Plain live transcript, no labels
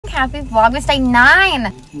Happy Vlogmas Day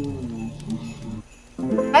 9.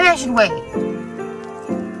 Maybe I should wait.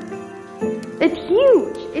 It's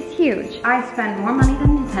huge. It's huge. I spent more money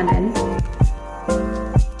than intended.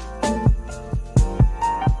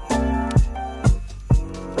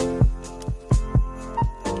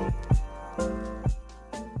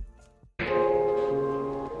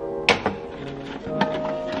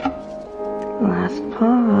 Last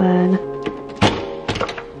pod.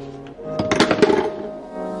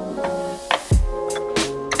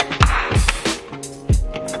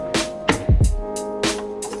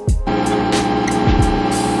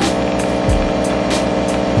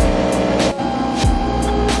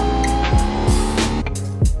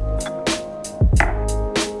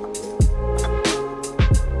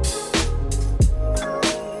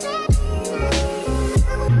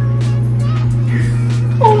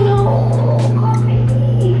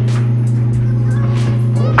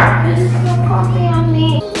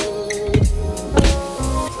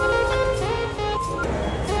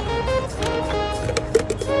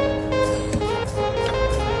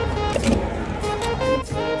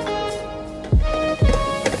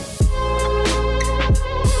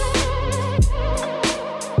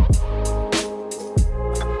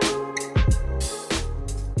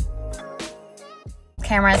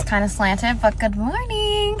 Camera is kind of slanted, but good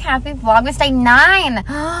morning. Happy Vlogmas Day 9.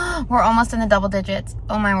 We're almost in the double digits.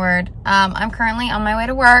 Oh my word. I'm currently on my way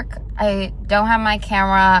to work. I don't have my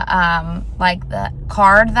camera, like the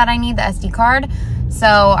card that I need, the SD card.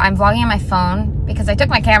 So I'm vlogging on my phone because I took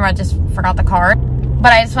my camera, just forgot the card.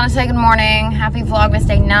 But I just want to say good morning. Happy Vlogmas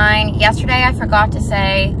Day 9. Yesterday I forgot to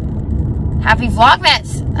say Happy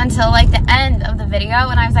Vlogmas until like the end of the video.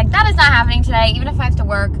 And I was like, that is not happening today, even if I have to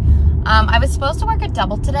work. I was supposed to work a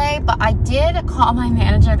double today, but I did call my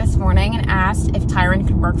manager this morning and asked if Tyron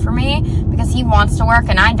could work for me because he wants to work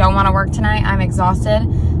and I don't want to work tonight. I'm exhausted.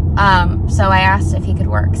 So I asked if he could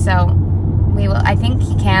work. So I think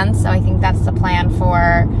he can. So I think that's the plan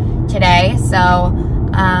for today. So,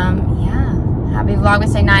 yeah, happy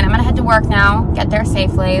Vlogmas Day 9. I'm going to head to work now, get there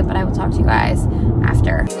safely, but I will talk to you guys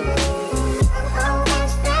after.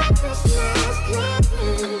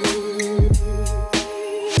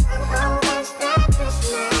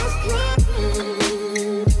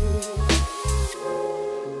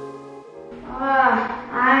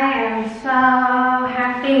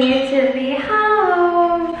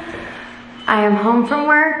 I am home from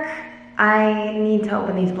work. I need to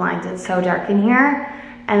open these blinds. It's so dark in here.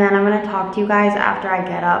 And then I'm gonna talk to you guys after I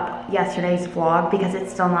get up yesterday's vlog because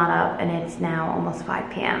it's still not up and it's now almost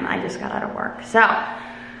 5 p.m. I just got out of work. So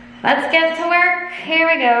let's get to work. Here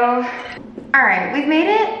we go. All right, we've made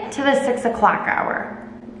it to the 6 o'clock hour.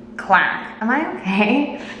 Clack, am I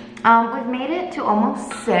okay? We've made it to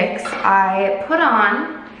almost 6. I put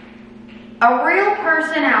on a real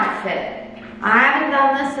person outfit. I haven't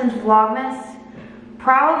done this since Vlogmas,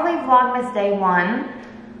 probably Vlogmas Day 1,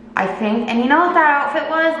 I think. And you know what that outfit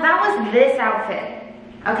was? That was this outfit,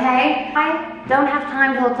 okay? I don't have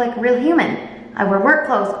time to look like a real human. I wear work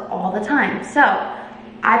clothes all the time. So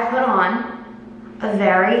I put on a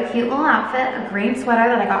very cute little outfit, a green sweater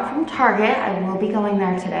that I got from Target. I will be going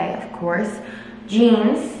there today, of course.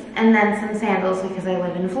 Jeans, and then some sandals because I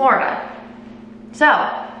live in Florida. So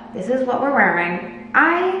this is what we're wearing.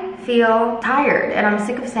 I feel tired and I'm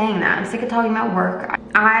sick of saying that. I'm sick of talking about work.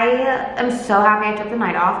 I am so happy I took the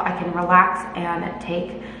night off. I can relax and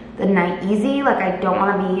take the night easy. Like I don't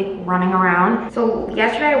want to be running around. So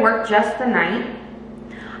yesterday I worked just the night.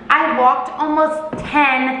 I walked almost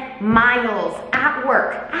 10 miles at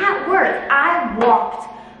work. At work, I walked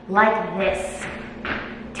like this.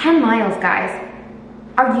 10 miles, guys.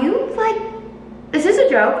 Are you like, is this a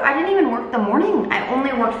joke? I didn't even work the morning. I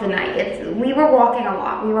only worked the night. We were walking a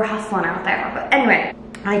lot. We were hustling out there. But anyway,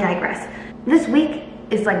 I digress. This week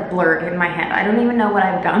is like blurred in my head. I don't even know what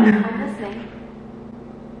I've done. I'm listening.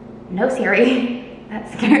 No Siri.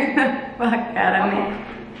 That scared the fuck out of me.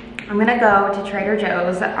 I'm gonna go to Trader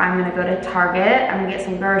Joe's. I'm gonna go to Target. I'm gonna get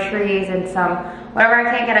some groceries and some, whatever I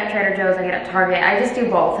can't get at Trader Joe's, I get at Target. I just do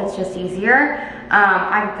both, it's just easier.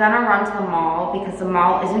 I'm gonna run to the mall because the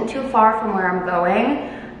mall isn't too far from where I'm going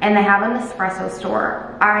and they have an Nespresso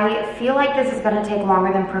store. I feel like this is gonna take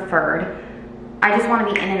longer than preferred. I just wanna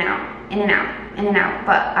be in and out, in and out, in and out,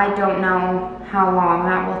 but I don't know how long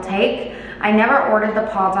that will take. I never ordered the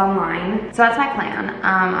pods online, so that's my plan.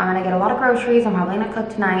 I'm gonna get a lot of groceries. I'm probably gonna cook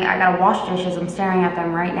tonight. I gotta wash dishes. I'm staring at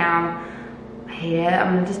them right now. I hate it.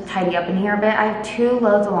 I'm gonna just tidy up in here a bit. I have 2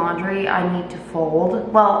 loads of laundry I need to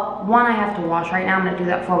fold. Well, one I have to wash right now. I'm gonna do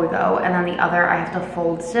that before we go, and then the other I have to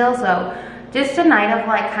fold still, so just a night of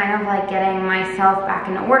like kind of like getting myself back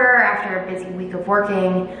in order after a busy week of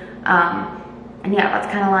working. And yeah,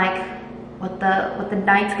 that's kind of like what the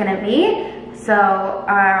night's gonna be. So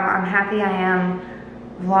I'm happy I am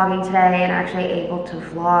vlogging today and actually able to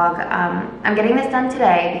vlog. I'm getting this done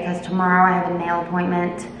today because tomorrow I have a nail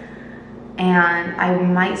appointment and I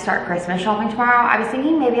might start Christmas shopping tomorrow. I was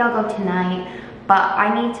thinking maybe I'll go tonight, but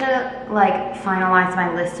I need to like finalize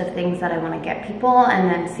my list of things that I want to get people and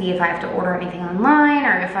then see if I have to order anything online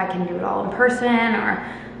or if I can do it all in person or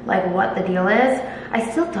like what the deal is. I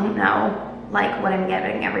still don't know like what I'm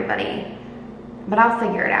getting everybody, but I'll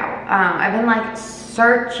figure it out. I've been like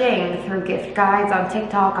searching through gift guides on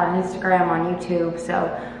TikTok, on Instagram, on YouTube, so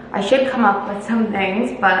I should come up with some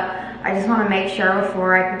things, but I just want to make sure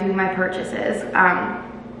before I do my purchases.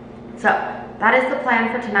 So that is the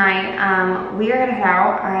plan for tonight. We are gonna head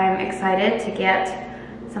out. I'm excited to get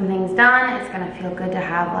some things done. It's gonna feel good to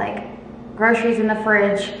have like groceries in the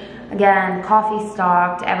fridge, again, coffee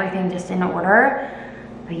stocked, everything just in order.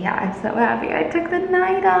 But yeah, I'm so happy I took the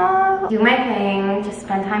night off. Do my thing, just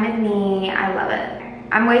spend time with me. I love it.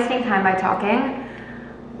 I'm wasting time by talking.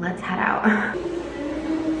 Let's head out.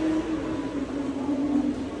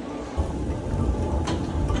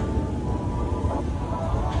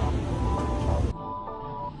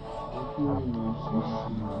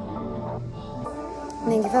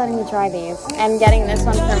 Thank you for letting me try these. And getting this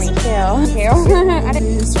one for me too. Thank you.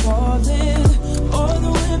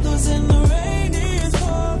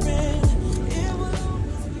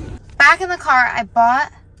 Back in the car, I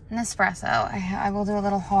bought Nespresso. I will do a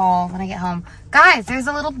little haul when I get home. Guys, there's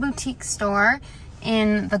a little boutique store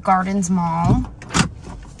in the Gardens Mall.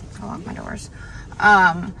 I'll lock my doors.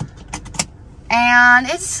 And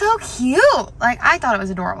it's so cute. Like, I thought it was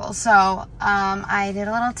adorable. So, I did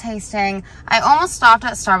a little tasting. I almost stopped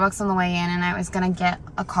at Starbucks on the way in and I was gonna get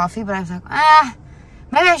a coffee, but I was like,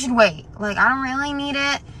 maybe I should wait. Like, I don't really need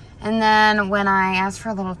it. And then when I asked for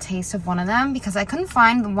a little taste of one of them, because I couldn't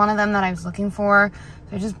find one of them that I was looking for,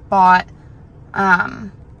 so I just bought,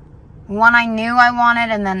 one I knew I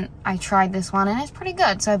wanted, and then I tried this one, and it's pretty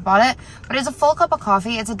good, so I bought it. But it's a full cup of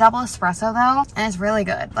coffee. It's a double espresso, though, and it's really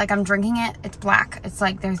good. Like, I'm drinking it. It's black. It's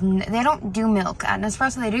like they don't do milk. At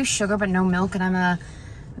Nespresso, they do sugar, but no milk, and I'm a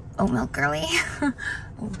oat milk girly.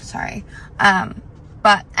 Oh, sorry.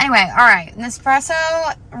 But anyway, all right.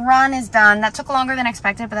 Nespresso run is done. That took longer than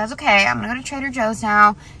expected, but that's okay. I'm gonna go to Trader Joe's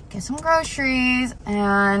now, get some groceries,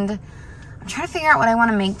 and I'm trying to figure out what I want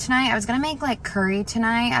to make tonight. I was going to make like curry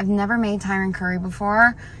tonight. I've never made Tyron curry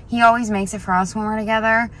before. He always makes it for us when we're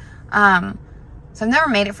together. So I've never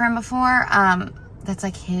made it for him before. That's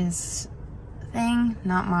like his thing,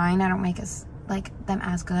 not mine. I don't make them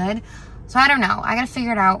as good. So I don't know. I got to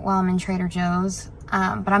figure it out while I'm in Trader Joe's.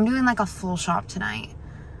 But I'm doing like a full shop tonight.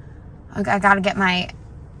 I got to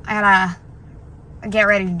get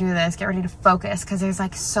ready to do this, get ready to focus, because there's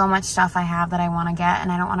like so much stuff I have that I want to get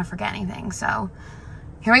and I don't want to forget anything. So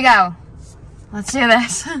here we go. Let's do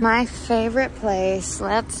this. My favorite place.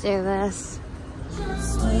 Let's do this.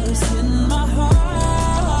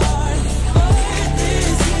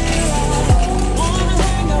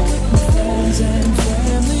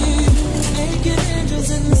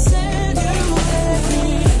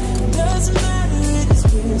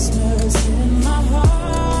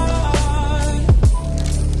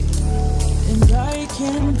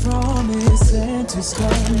 To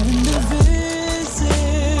start to visit.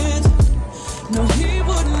 No, he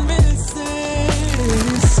wouldn't miss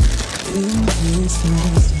this in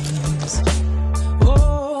Christmas times.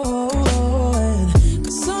 Oh, and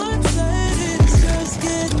the sunset is just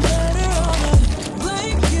getting better on a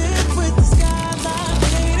blanket with the skyline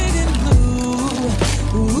painted in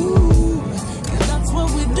blue. Ooh, and that's what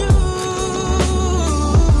we do.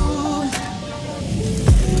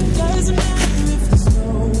 Doesn't matter if the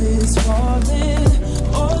snow is falling.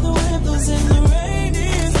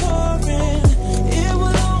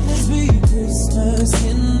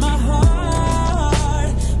 In my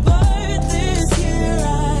heart, but this year I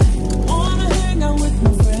wanna hang out with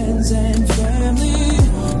my friends and family,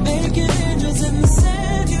 making angels in the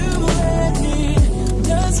sand. You let me,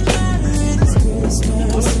 doesn't matter, it's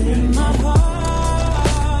Christmas in my heart.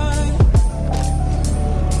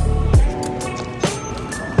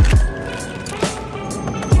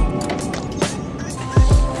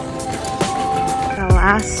 The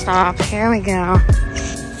last stop, here we go.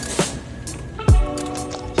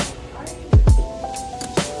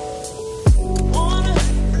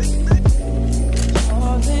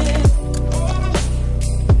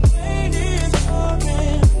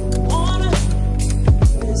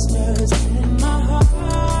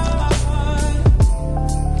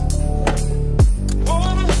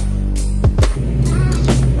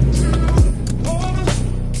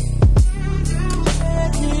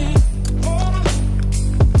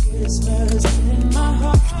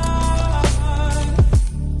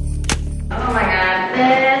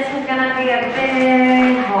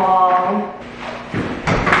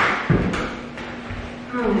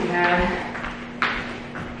 Oh my god.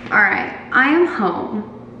 Alright, I am home.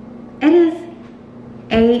 It is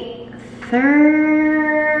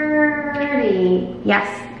 8:30. Yes,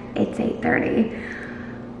 it's 8:30.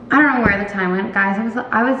 I don't know where the time went, guys.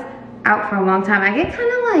 I was out for a long time. I get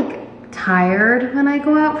kind of like tired when I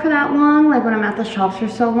go out for that long. Like when I'm at the shops for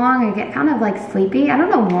so long, I get kind of like sleepy. I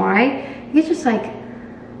don't know why. It's just like,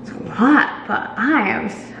 it's a lot, but I am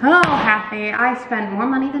so happy. I spend more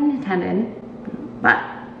money than intended, but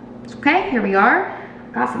it's okay. Here we are.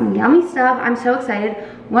 Got some yummy stuff. I'm so excited.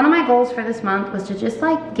 One of my goals for this month was to just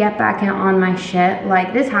like get back in on my shit.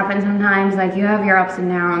 Like this happens sometimes, like you have your ups and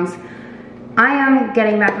downs. I am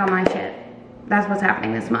getting back on my shit. That's what's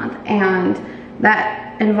happening this month. And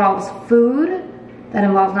that involves food, that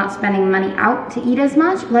involves not spending money out to eat as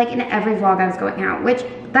much. Like in every vlog I was going out, which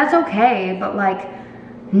that's okay, but like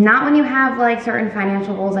not when you have like certain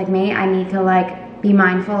financial goals like me. I need to like be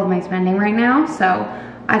mindful of my spending right now. So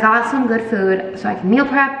I got some good food so I can meal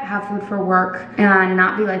prep, have food for work, and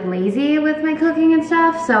not be like lazy with my cooking and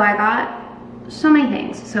stuff. So I got so many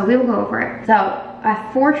things, so we will go over it. So I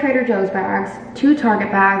have 4 Trader Joe's bags, 2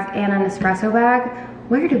 Target bags, and an Nespresso bag.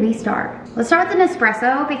 Where do we start? Let's start with the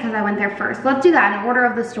Nespresso because I went there first. Let's do that in order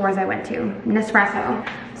of the stores I went to. Nespresso.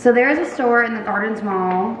 So there's a store in the Gardens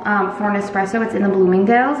Mall for Nespresso. It's in the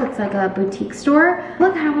Bloomingdale's. It's like a boutique store.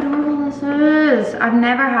 Look how adorable this is. I've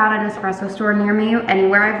never had an Nespresso store near me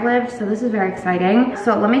anywhere I've lived, so this is very exciting.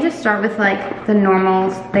 So let me just start with like the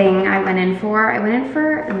normal thing I went in for. I went in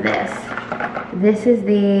for this. This is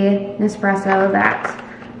the Nespresso that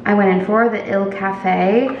I went in for, the Il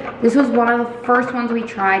Cafe. This was one of the first ones we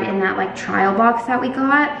tried in that like trial box that we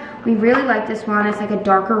got. We really like this one. It's like a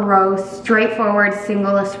darker roast, straightforward,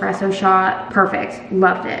 single espresso shot. Perfect,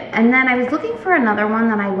 loved it. And then I was looking for another one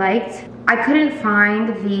that I liked. I couldn't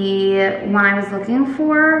find the one I was looking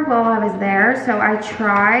for while I was there, so I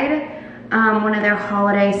tried one of their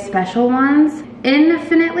holiday special ones.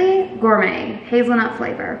 Infinitely Gourmet, hazelnut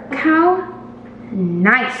flavor. Look how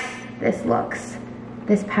nice this looks.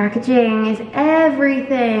 This packaging is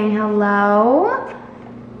everything. Hello?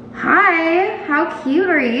 Hi, how cute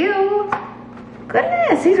are you?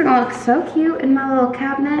 Goodness, these are gonna look so cute in my little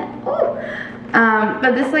cabinet. Ooh.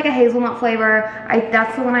 But this is like a hazelnut flavor.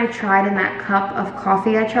 That's the one I tried in that cup of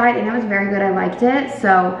coffee I tried, and it was very good. I liked it.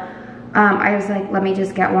 So I was like, let me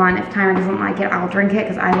just get one. If Tyron doesn't like it, I'll drink it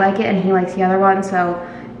because I like it and he likes the other one. So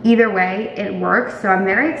either way, it works. So I'm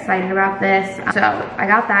very excited about this. So I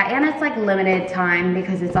got that, and it's like limited time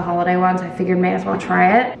because it's a holiday one, so I figured may as well try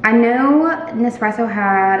it. I know Nespresso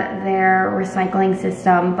had their recycling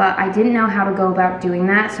system, but I didn't know how to go about doing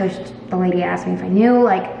that. So the lady asked me if I knew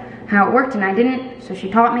like how it worked, and I didn't. So she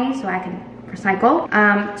taught me so I could recycle.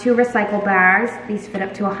 2 recycle bags. These fit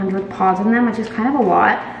up to 100 pods in them, which is kind of a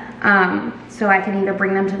lot. So I can either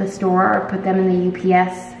bring them to the store or put them in the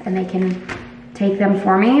UPS and they can take them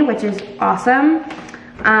for me, which is awesome.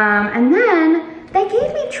 And then they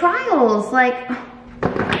gave me trials. Like,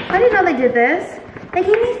 I didn't know they did this. They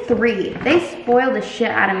gave me 3. They spoiled the shit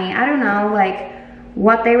out of me. I don't know like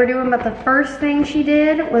what they were doing, but the first thing she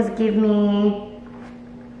did was give me,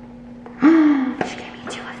 she gave me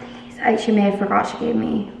 2 of these. She may have forgot she gave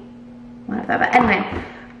me one of them, but anyway.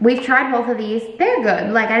 We've tried both of these. They're good.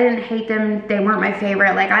 Like, I didn't hate them. They weren't my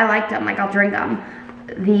favorite. Like, I liked them. Like, I'll drink them.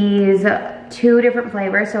 These 2 different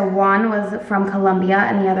flavors. So one was from Colombia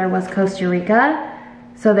and the other was Costa Rica.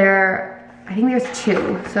 So I think there's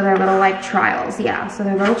 2. So they're little like trials. Yeah, so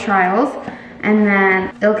they're little trials. And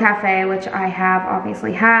then Il Cafe, which I have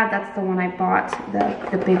obviously had. That's the one I bought, the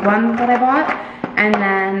big one that I bought. And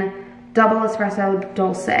then double espresso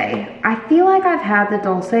dulce. I feel like I've had the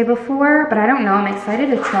dulce before, but I don't know. I'm excited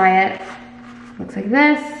to try it. Looks like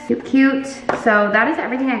this, super cute. So that is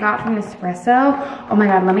everything I got from Nespresso. Oh my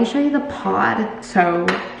God, let me show you the pod. So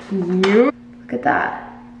cute. Look at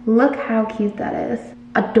that. Look how cute that is.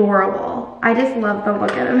 Adorable. I just love the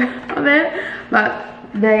look of it. But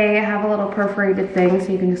they have a little perforated thing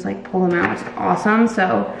so you can just like pull them out, which is awesome.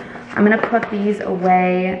 So I'm gonna put these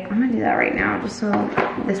away. I'm gonna do that right now just so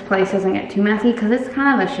this place doesn't get too messy because it's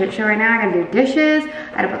kind of a shit show right now. I gotta do dishes,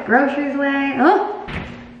 I gotta put groceries away. Oh.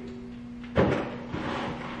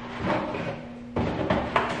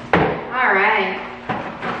 All right,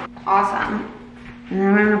 awesome. And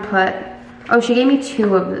then I'm gonna put, oh, she gave me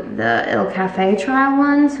 2 of the Il Cafe trial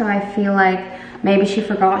ones, so I feel like maybe she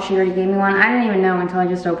forgot she already gave me one. I didn't even know until I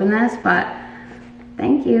just opened this, but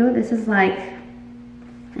thank you. This is like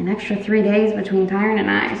an extra 3 days between Tyron and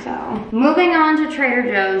I, so. Moving on to Trader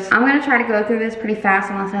Joe's. I'm gonna try to go through this pretty fast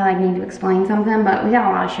unless I like need to explain something, but we got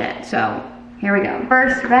a lot of shit, so Here we go.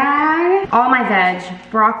 First bag, all my veg.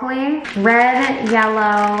 Broccoli, red,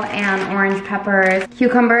 yellow, and orange peppers.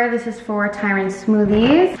 Cucumber, this is for Tyron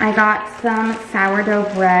smoothies. I got some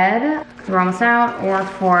sourdough bread, we're almost out, or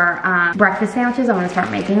for breakfast sandwiches. I'm gonna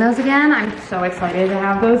start making those again. I'm so excited to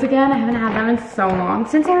have those again. I haven't had them in so long.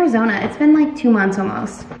 Since Arizona, it's been like 2 months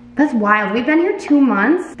almost. That's wild, we've been here 2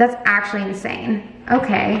 months. That's actually insane.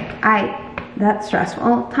 Okay, that's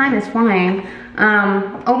stressful. Time is flying.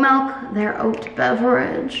 Oat milk, their oat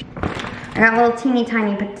beverage. I got little teeny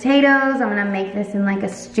tiny potatoes. I'm gonna make this in like a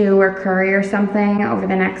stew or curry or something over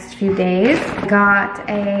the next few days. Got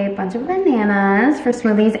a bunch of bananas for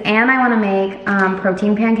smoothies, and I wanna make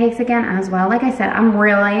protein pancakes again as well. Like I said,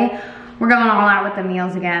 we're going all out with the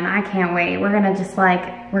meals again. I can't wait. We're gonna just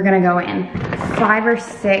like, we're gonna go in. 5 or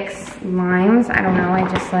 6 limes. I don't know, I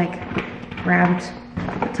just like grabbed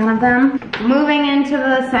a ton of them. Moving into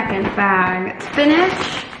the second bag.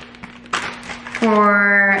 Spinach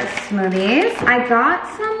for smoothies. I got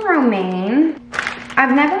some romaine.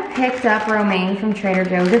 I've never picked up romaine from Trader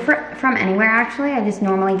Joe's or from anywhere actually. I just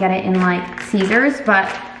normally get it in like Caesars, but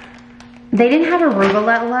they didn't have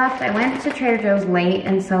arugula left. I went to Trader Joe's late,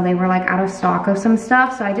 and so they were like out of stock of some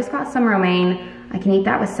stuff. So I just got some romaine. I can eat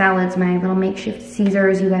that with salads, my little makeshift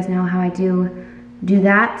Caesars. You guys know how I do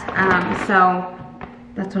that. So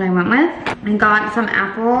that's what I went with. I got some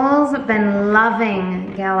apples. Been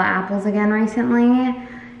loving Gala apples again recently.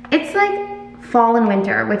 It's like fall and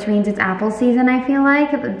winter, which means it's apple season, I feel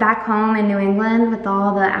like. Back home in New England with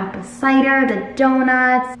all the apple cider, the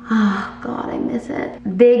donuts. Oh God, I miss it.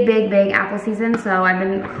 Big, big, big apple season, so I've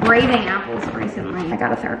been craving apples recently. I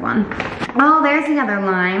got a third one. Oh, there's the other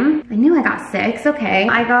lime. I knew I got 6, okay.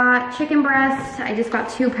 I got chicken breast. I just got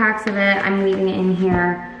 2 packs of it. I'm leaving it in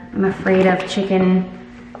here. I'm afraid of chicken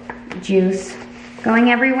juice going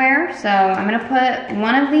everywhere. So I'm gonna put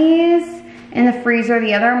one of these in the freezer.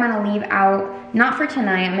 The other I'm gonna leave out, not for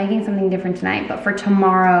tonight, I'm making something different tonight, but for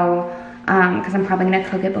tomorrow, because I'm probably gonna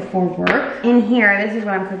cook it before work. In here, this is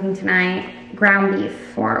what I'm cooking tonight, ground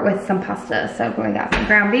beef with some pasta. So we got some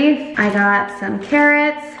ground beef. I got some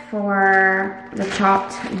carrots for the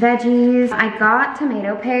chopped veggies. I got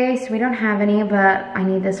tomato paste. We don't have any, but I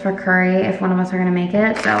need this for curry if one of us are gonna make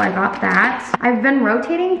it, so I got that. I've been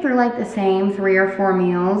rotating through like the same 3 or 4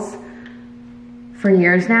 meals for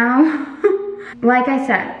years now. Like I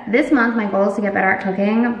said, this month my goal is to get better at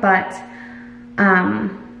cooking, but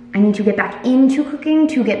I need to get back into cooking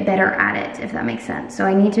to get better at it, if that makes sense. So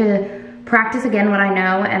I need to practice again what I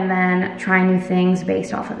know and then try new things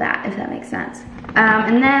based off of that, if that makes sense.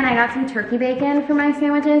 And then I got some turkey bacon for my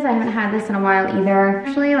sandwiches. I haven't had this in a while either.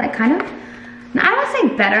 Actually, like kind of, I don't want to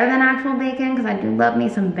say better than actual bacon because I do love me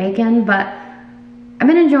some bacon, but I've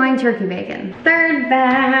been enjoying turkey bacon. Third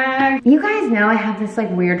bag. You guys know I have this like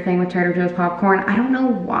weird thing with Trader Joe's popcorn. I don't know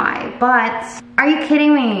why, but are you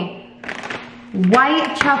kidding me?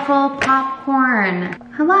 White truffle popcorn.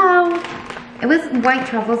 Hello. It was white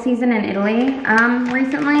truffle season in Italy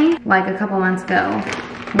recently, like a couple months ago.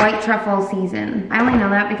 White truffle season. I only know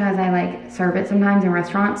that because I like serve it sometimes in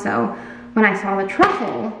restaurants. So when I saw the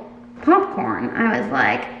truffle popcorn, I was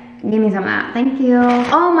like, give me some of that, thank you.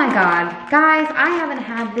 Oh my God, guys, I haven't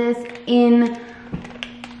had this in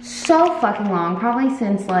so fucking long, probably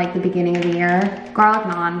since like the beginning of the year. Garlic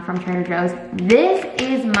naan from Trader Joe's. This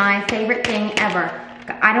is my favorite thing ever.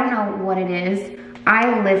 I don't know what it is.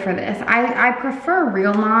 I live for this. I prefer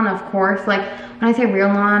real naan, of course. Like when I say real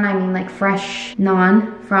naan, I mean like fresh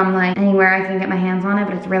naan from like anywhere I can get my hands on it,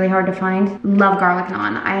 but it's really hard to find. Love garlic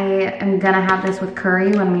naan. I am gonna have this with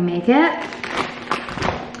curry when we make it.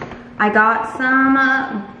 I got some,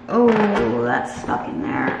 oh, that's stuck in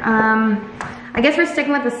there. I guess we're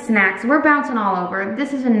sticking with the snacks. We're bouncing all over.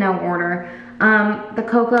 This is in no order. The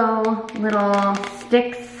cocoa little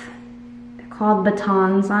sticks, they're called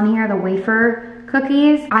batons on here, the wafer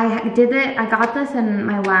cookies. I got this in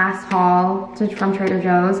my last haul from Trader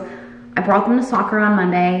Joe's. I brought them to soccer on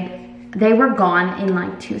Monday. They were gone in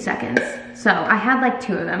like 2 seconds. So I had like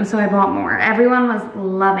 2 of them, so I bought more. Everyone was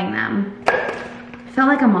loving them. Felt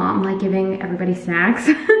like a mom, like giving everybody snacks.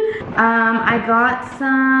 I got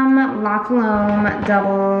some La Colombe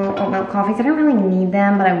double oat milk coffees. I didn't really need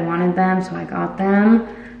them, but I wanted them, so I got them.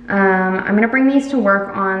 I'm gonna bring these to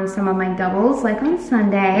work on some of my doubles, like on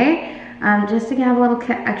Sunday, just to have a little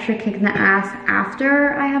extra kick in the ass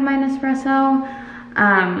after I have my Nespresso,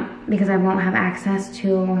 because I won't have access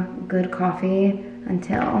to good coffee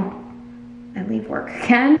until I leave work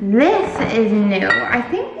again. This is new. I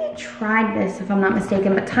think we tried this, if I'm not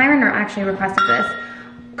mistaken, but Tyron actually requested this.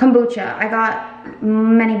 Kombucha. I got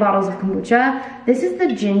many bottles of kombucha. This is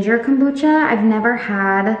the ginger kombucha. I've never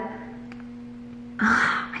had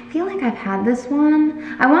I feel like I've had this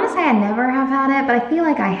one. I want to say I never have had it, but I feel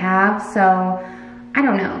like I have, so I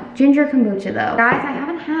don't know. Ginger kombucha though. Guys, I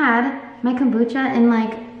haven't had my kombucha in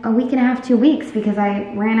like a week and a half, 2 weeks, because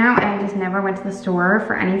I ran out and I just never went to the store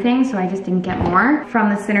for anything, so I just didn't get more. From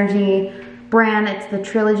the Synergy brand, it's the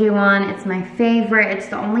Trilogy one. It's my favorite. It's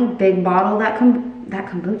the only big bottle that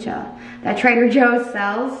kombucha that Trader Joe's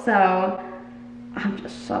sells, so I'm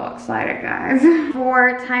just so excited, guys.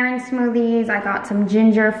 For Tyrant smoothies, I got some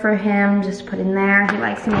ginger for him, just put in there. He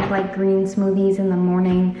likes to make like green smoothies in the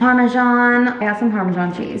morning. Parmesan, I got some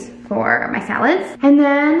Parmesan cheese for my salads. And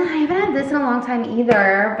then, I haven't had this in a long time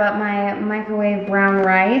either, but my microwave brown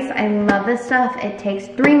rice. I love this stuff. It takes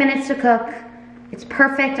 3 minutes to cook. It's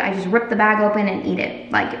perfect. I just rip the bag open and eat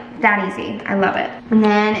it. Like, that easy. I love it. And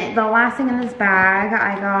then, the last thing in this bag,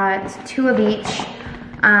 I got 2 of each.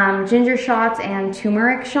 Ginger shots and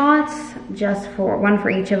turmeric shots, just for one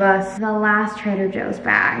for each of us. The last Trader Joe's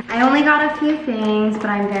bag. I only got a few things, but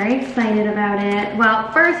I'm very excited about it.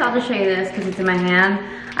 Well, first I'll just show you this because it's in my hand.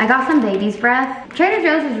 I got some baby's breath. Trader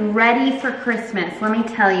Joe's is ready for Christmas, let me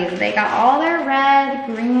tell you. They got all their red,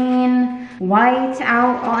 green, white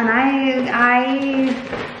out, and I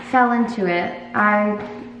fell into it.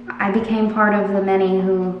 I became part of the many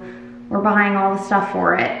who were buying all the stuff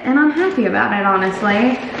for it, and I'm happy about it,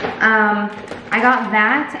 honestly. I got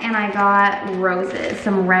that, and I got roses,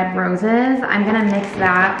 some red roses. I'm gonna mix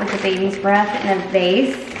that with the baby's breath in a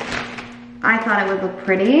vase. I thought it would look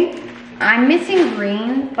pretty. I'm missing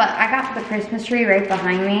green, but I got the Christmas tree right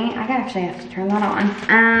behind me. I actually have to turn that on.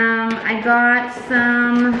 I got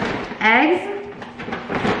some eggs,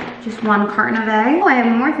 just 1 carton of eggs. Oh, I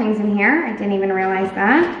have more things in here. I didn't even realize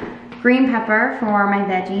that. Green pepper for my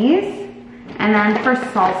veggies, and then for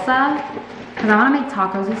salsa, because I want to make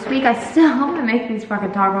tacos this week. I still want to make these fucking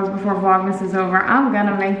tacos before Vlogmas is over. I'm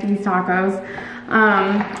gonna make these tacos.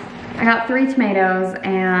 I got 3 tomatoes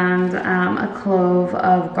and a clove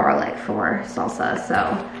of garlic for salsa.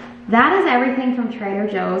 So that is everything from Trader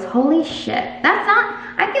Joe's. Holy shit, that's not,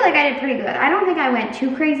 I feel like I did pretty good. I don't think I went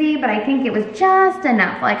too crazy, but I think it was just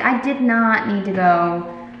enough. Like, I did not need to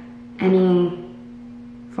go any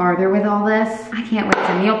farther with all this. I can't wait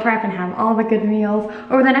to meal prep and have all the good meals.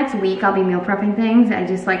 Over the next week, I'll be meal prepping things.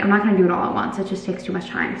 I'm not gonna do it all at once. It just takes too much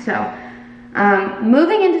time. So,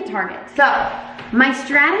 moving into Target. So, my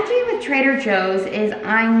strategy with Trader Joe's is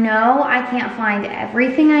I know I can't find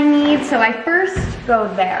everything I need, so I first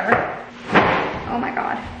go there. Oh my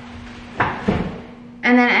God.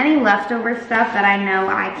 And then any leftover stuff that I know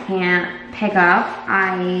I can't pick up,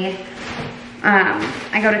 I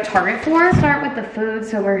go to Target for. Start with the food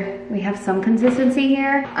so we have some consistency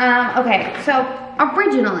here. Okay, so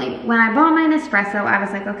originally when I bought my Nespresso, I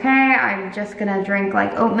was like, okay, I'm just gonna drink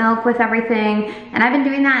like oat milk with everything, and I've been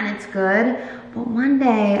doing that and it's good. But one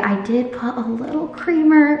day I did put a little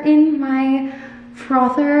creamer in my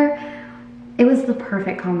frother. It was the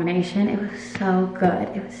perfect combination. It was so good.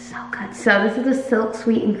 It was so good. So this is a Silk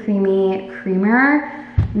Sweet and Creamy creamer.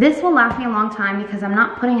 This will last me a long time because I'm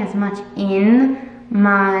not putting as much in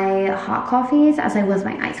my hot coffees as I was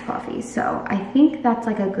my iced coffees. So I think that's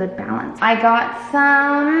like a good balance. I got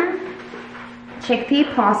some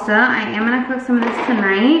chickpea pasta. I am gonna cook some of this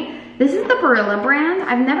tonight. This is the Barilla brand.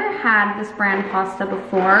 I've never had this brand pasta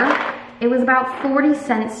before. It was about 40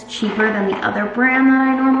 cents cheaper than the other brand that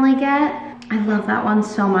I normally get. I love that one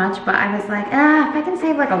so much, but I was like, if I can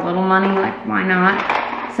save like a little money, like why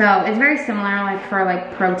not? So it's very similar like for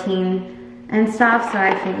like protein and stuff. So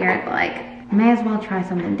I figured like, may as well try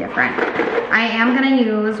something different. I am gonna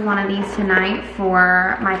use one of these tonight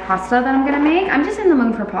for my pasta that I'm gonna make. I'm just in the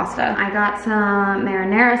mood for pasta. I got some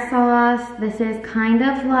marinara sauce. This is kind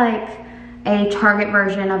of like a Target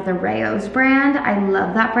version of the Rayo's brand. I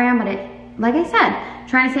love that brand, but it, like I said,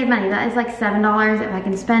 trying to save money. That is like $7. If I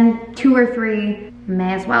can spend 2 or 3,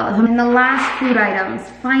 may as well. And the last food items,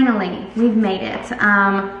 finally, we've made it.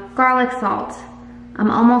 Garlic salt. I'm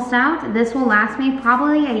almost out. This will last me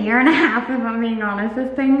probably a year and a half if I'm being honest.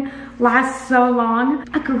 This thing lasts so long.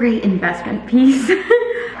 A great investment piece.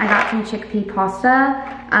 I got some chickpea pasta,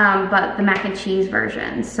 but the mac and cheese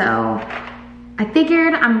version. So I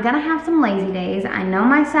figured I'm gonna have some lazy days. I know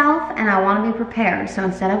myself and I wanna be prepared. So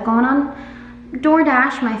instead of going on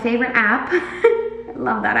DoorDash, my favorite app, I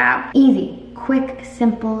love that app. Easy, quick,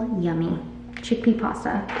 simple, yummy. Chickpea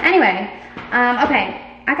pasta. Anyway, okay.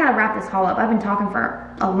 I gotta wrap this haul up. I've been talking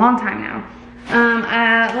for a long time now.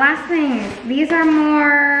 Last things, these are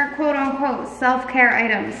more quote unquote self-care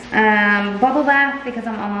items. Bubble bath because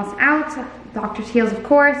I'm almost out. Dr. Teal's, of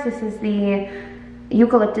course. This is the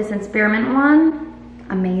eucalyptus and spearmint one.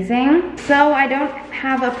 amazing. So I don't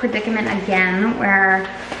have a predicament again where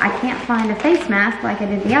I can't find a face mask like I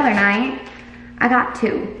did the other night. I got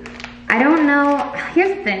 2. I don't know,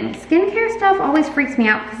 here's the thing, skincare stuff always freaks me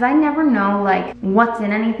out because I never know like what's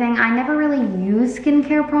in anything. I never really use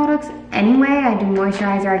skincare products anyway. I do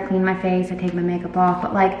moisturizer, I clean my face, I take my makeup off,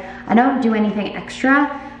 but like I don't do anything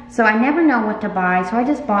extra. So I never know what to buy, so I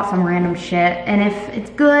just bought some random shit. And if it's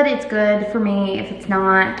good for me. If it's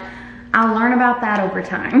not, I'll learn about that over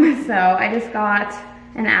time. So I just got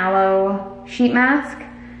an aloe sheet mask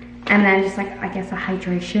and then just like, I guess a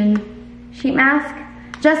hydration sheet mask.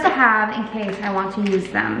 Just to have in case I want to use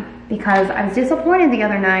them because I was disappointed the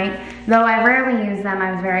other night. Though I rarely use them,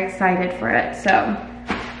 I was very excited for it. So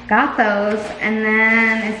got those, and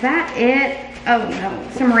then is that it? Oh no,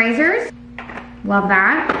 some razors, love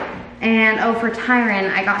that. And oh, for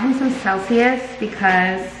Tyron, I got him some Celsius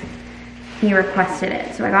because he requested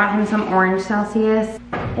it. So I got him some orange Celsius.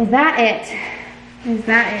 Is that it? Is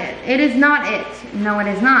that it? It is not it. No, it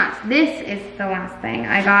is not. This is the last thing.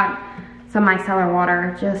 I got some micellar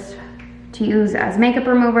water just to use as makeup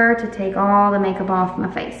remover to take all the makeup off my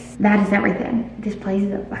face. That is everything. This place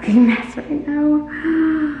is a fucking mess right now.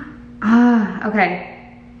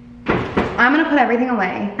 Okay. I'm gonna put everything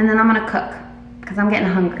away and then I'm gonna cook because I'm getting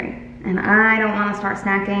hungry and I don't wanna start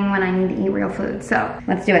snacking when I need to eat real food. So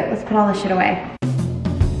let's do it. Let's put all this shit away.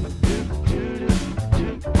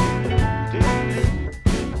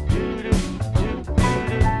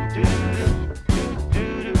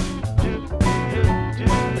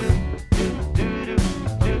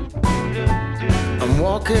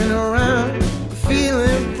 Walking around,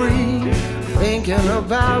 feeling free, thinking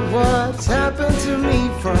about what's happened to me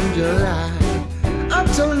from July up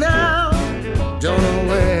till now. Don't know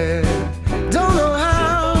where, don't know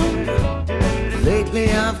how.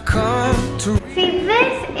 Lately I've come to see,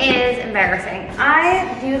 this is embarrassing.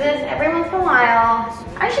 I do this every once in a while.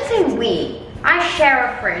 I should say we. I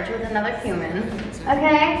share a fridge with another human.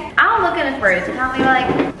 Okay? I'll look in the fridge and I'll be like,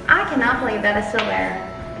 I cannot believe that it's still there.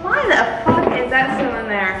 Why the fuck is that still in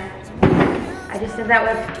there? I just did that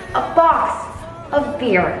with a box of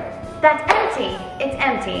beer. That's empty. It's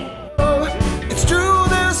empty. It's true,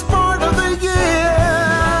 this part of the year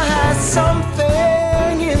has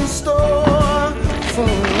something in store for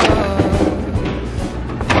us.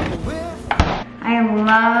 I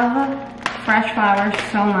love fresh flowers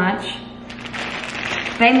so much.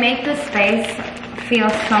 They make the space feel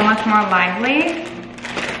so much more lively.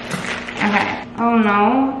 Okay. Oh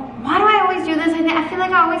no. Why do I always do this? I feel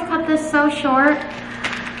like I always cut this so short.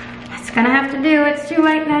 It's gonna have to do. It's too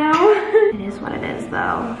late now. It is what it is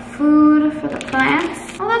though. Food for the plants.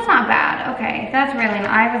 Oh, that's not bad. Okay, that's really,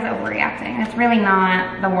 I was overreacting. That's really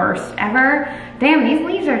not the worst ever. Damn, these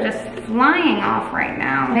leaves are just flying off right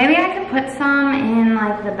now. Maybe I could put some in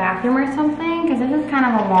like the bathroom or something because this is kind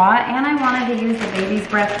of a lot. And I wanted to use the baby's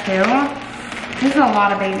breath too. This is a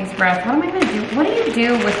lot of baby's breath. What am I gonna do? What do you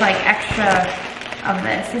do with like extra of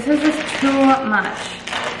this? This is just too much.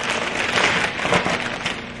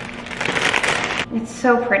 It's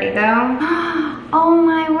so pretty though. Oh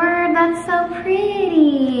my word, that's so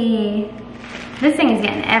pretty. This thing is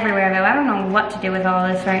getting everywhere though. I don't know what to do with all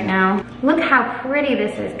this right now. Look how pretty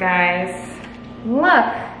this is, guys.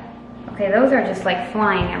 Look. Okay, those are just like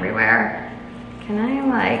flying everywhere. Can I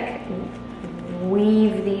like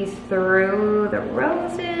weave these through the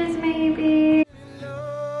roses maybe?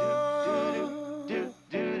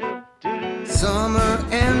 Summer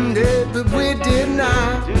ended, but we did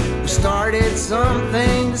not. We started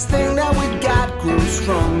something, this thing that we got grew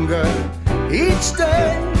stronger. Each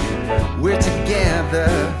day we're together,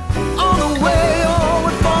 on the way, oh,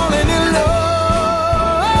 we're falling in love.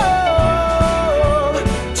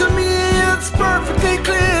 To me it's perfectly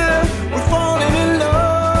clear, we're falling in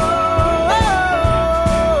love.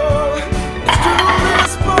 It's through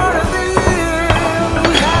this part of the year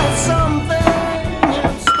we had something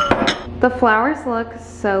in store. The flowers look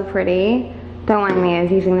so pretty. Don't mind me, I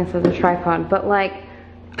was using this as a tripod, but like,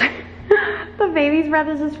 the baby's breath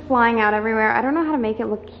is just flying out everywhere. I don't know how to make it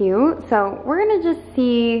look cute, so we're gonna just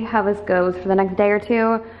see how this goes for the next day or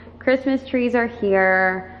two. Christmas trees are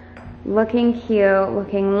here, looking cute,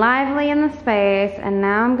 looking lively in the space, and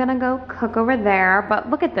now I'm gonna go cook over there.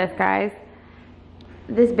 But look at this, guys.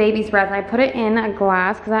 This baby's breath, I put it in a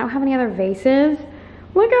glass because I don't have any other vases.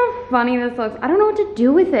 Look how funny this looks. I don't know what to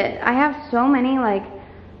do with it. I have so many like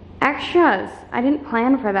extras. I didn't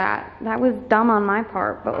plan for that. That was dumb on my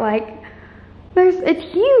part, but like, it's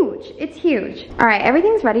huge. It's huge. All right,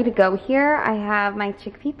 everything's ready to go here. I have my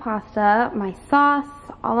chickpea pasta, my sauce,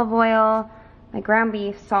 olive oil, my ground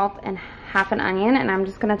beef, salt, and half an onion, and I'm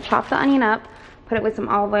just gonna chop the onion up, put it with some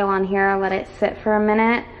olive oil on here, let it sit for a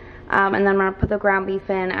minute, and then I'm gonna put the ground beef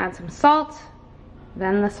in, add some salt,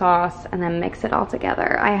 then the sauce, and then mix it all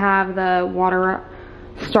together. I have the water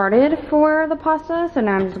started for the pasta, so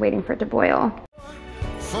now I'm just waiting for it to boil.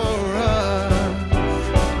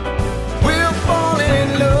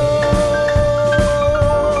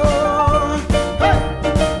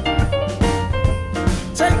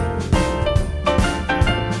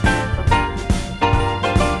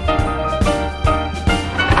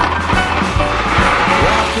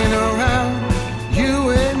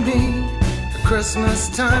 Christmas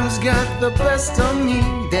time's got the best of me.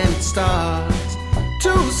 Then it starts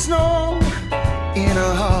to snow in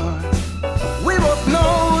our hearts. We both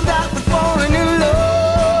know that we're falling in love.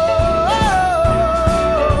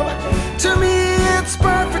 To me it's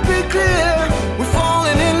perfectly clear we're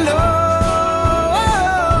falling in love.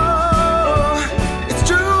 It's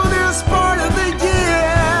true this part of the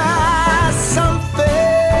year,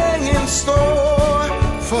 something in store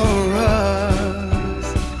for us.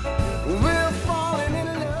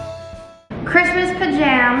 Christmas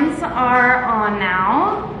pajamas are on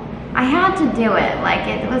now. I had to do it, like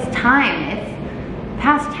it was time. It's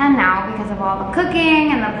past 10 now because of all the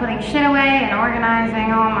cooking and the putting shit away and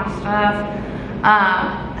organizing all my stuff.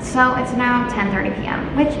 So it's now 10:30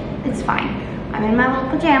 p.m., which is fine. I'm in my little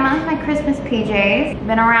pajamas, my Christmas PJs.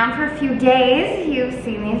 Been around for a few days. You've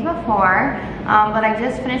seen these before, but I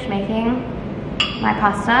just finished making my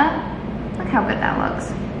pasta. Look how good that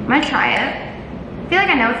looks. I'm gonna try it. I feel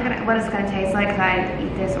like I know what it's gonna taste like because I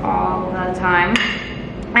eat this all the time.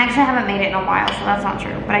 I actually haven't made it in a while, so that's not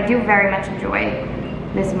true. But I do very much enjoy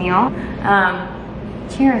this meal.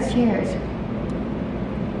 Cheers, cheers.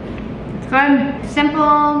 It's good,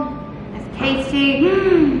 simple, it's tasty.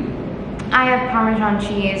 I have Parmesan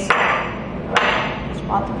cheese. Just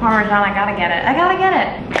bought the Parmesan, I gotta get it. I gotta get it.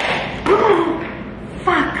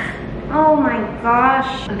 Fuck. Oh my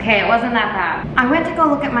gosh. Okay, it wasn't that bad. I went to go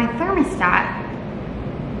look at my thermostat.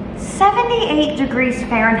 78 degrees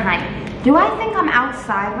Fahrenheit. Do I think I'm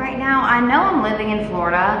outside right now? I know I'm living in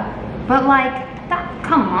Florida, but like, that,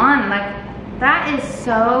 come on, like, that is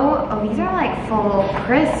so, oh, these are like full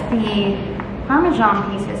crispy Parmesan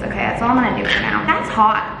pieces. Okay, that's all I'm gonna do for now. That's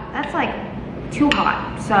hot. That's like too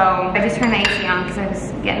hot. So I just turned the AC on because it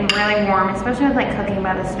was getting really warm, especially with like cooking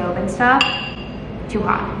by the stove and stuff. Too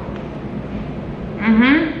hot.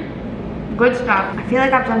 Good stuff. I feel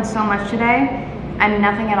like I've done so much today and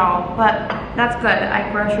nothing at all, but that's good.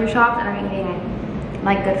 I grocery shopped and I'm eating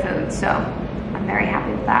like good food, so I'm very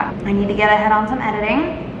happy with that. I need to get ahead on some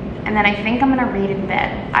editing, and then I think I'm gonna read in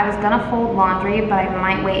bed. I was gonna fold laundry, but I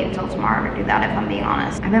might wait until tomorrow to do that if I'm being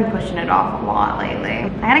honest. I've been pushing it off a lot lately.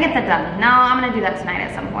 I gotta get that done. No, I'm gonna do that tonight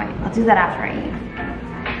at some point. I'll do that after I eat.